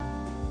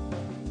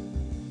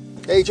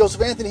Hey,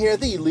 Joseph Anthony here,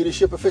 the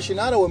Leadership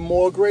Aficionado, with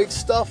more great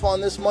stuff on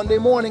this Monday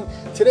morning.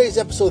 Today's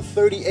episode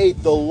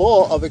 38, The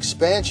Law of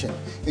Expansion.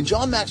 In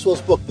John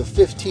Maxwell's book, The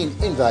 15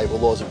 Invaluable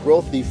Laws of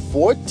Growth, the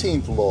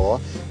 14th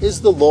law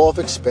is the law of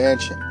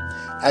expansion.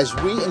 As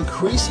we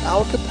increase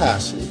our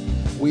capacity,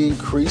 we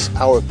increase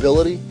our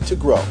ability to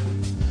grow.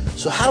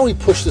 So how do we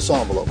push this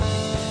envelope?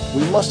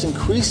 We must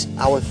increase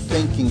our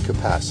thinking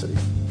capacity.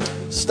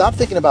 Stop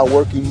thinking about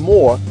working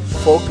more,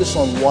 focus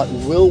on what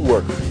will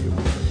work for you.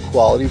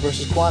 Quality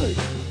versus quantity.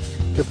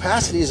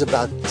 Capacity is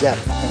about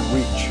depth and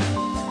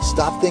reach.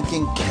 Stop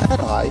thinking,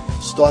 can I?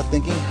 Start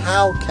thinking,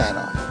 how can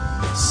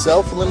I?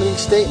 Self-limiting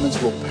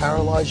statements will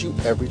paralyze you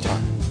every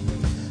time.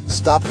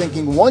 Stop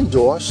thinking one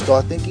door,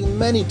 start thinking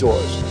many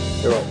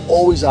doors. There are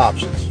always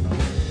options.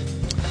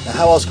 Now,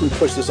 how else can we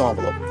push this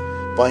envelope?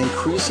 By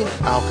increasing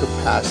our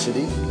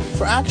capacity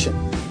for action.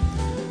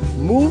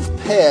 Move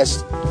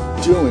past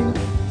doing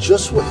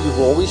just what you've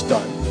always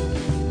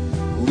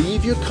done.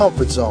 Leave your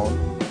comfort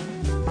zone.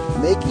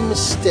 Making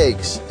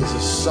mistakes is a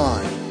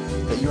sign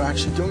that you're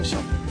actually doing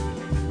something.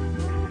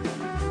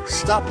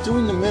 Stop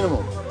doing the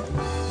minimum.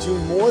 Do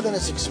more than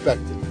is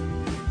expected.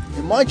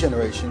 In my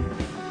generation,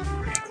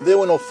 there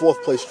were no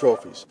fourth place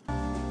trophies.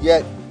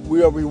 Yet,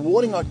 we are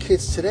rewarding our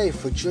kids today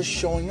for just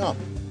showing up.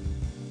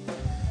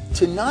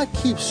 To not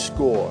keep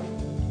score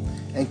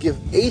and give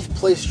 8th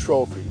place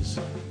trophies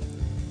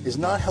is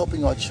not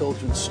helping our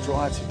children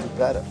strive to do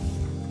better.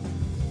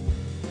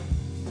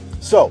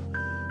 So,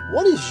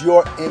 what is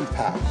your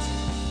impact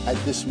at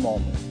this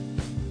moment?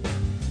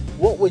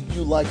 What would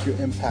you like your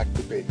impact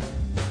to be?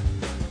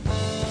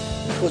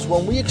 Because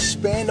when we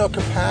expand our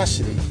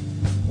capacity,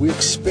 we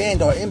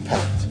expand our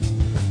impact.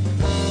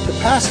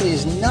 Capacity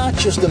is not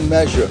just a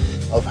measure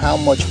of how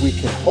much we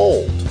can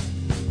hold.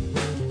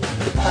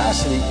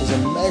 Capacity is a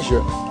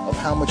measure of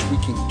how much we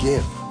can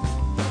give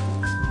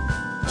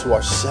to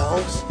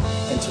ourselves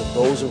and to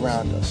those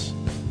around us.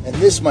 And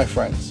this, my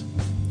friends,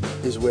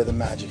 is where the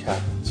magic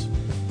happens.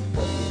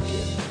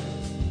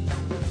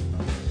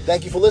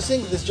 Thank you for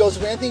listening. This is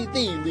Joseph Anthony,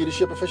 the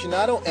Leadership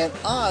Aficionado, and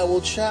I will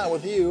chat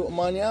with you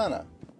mañana.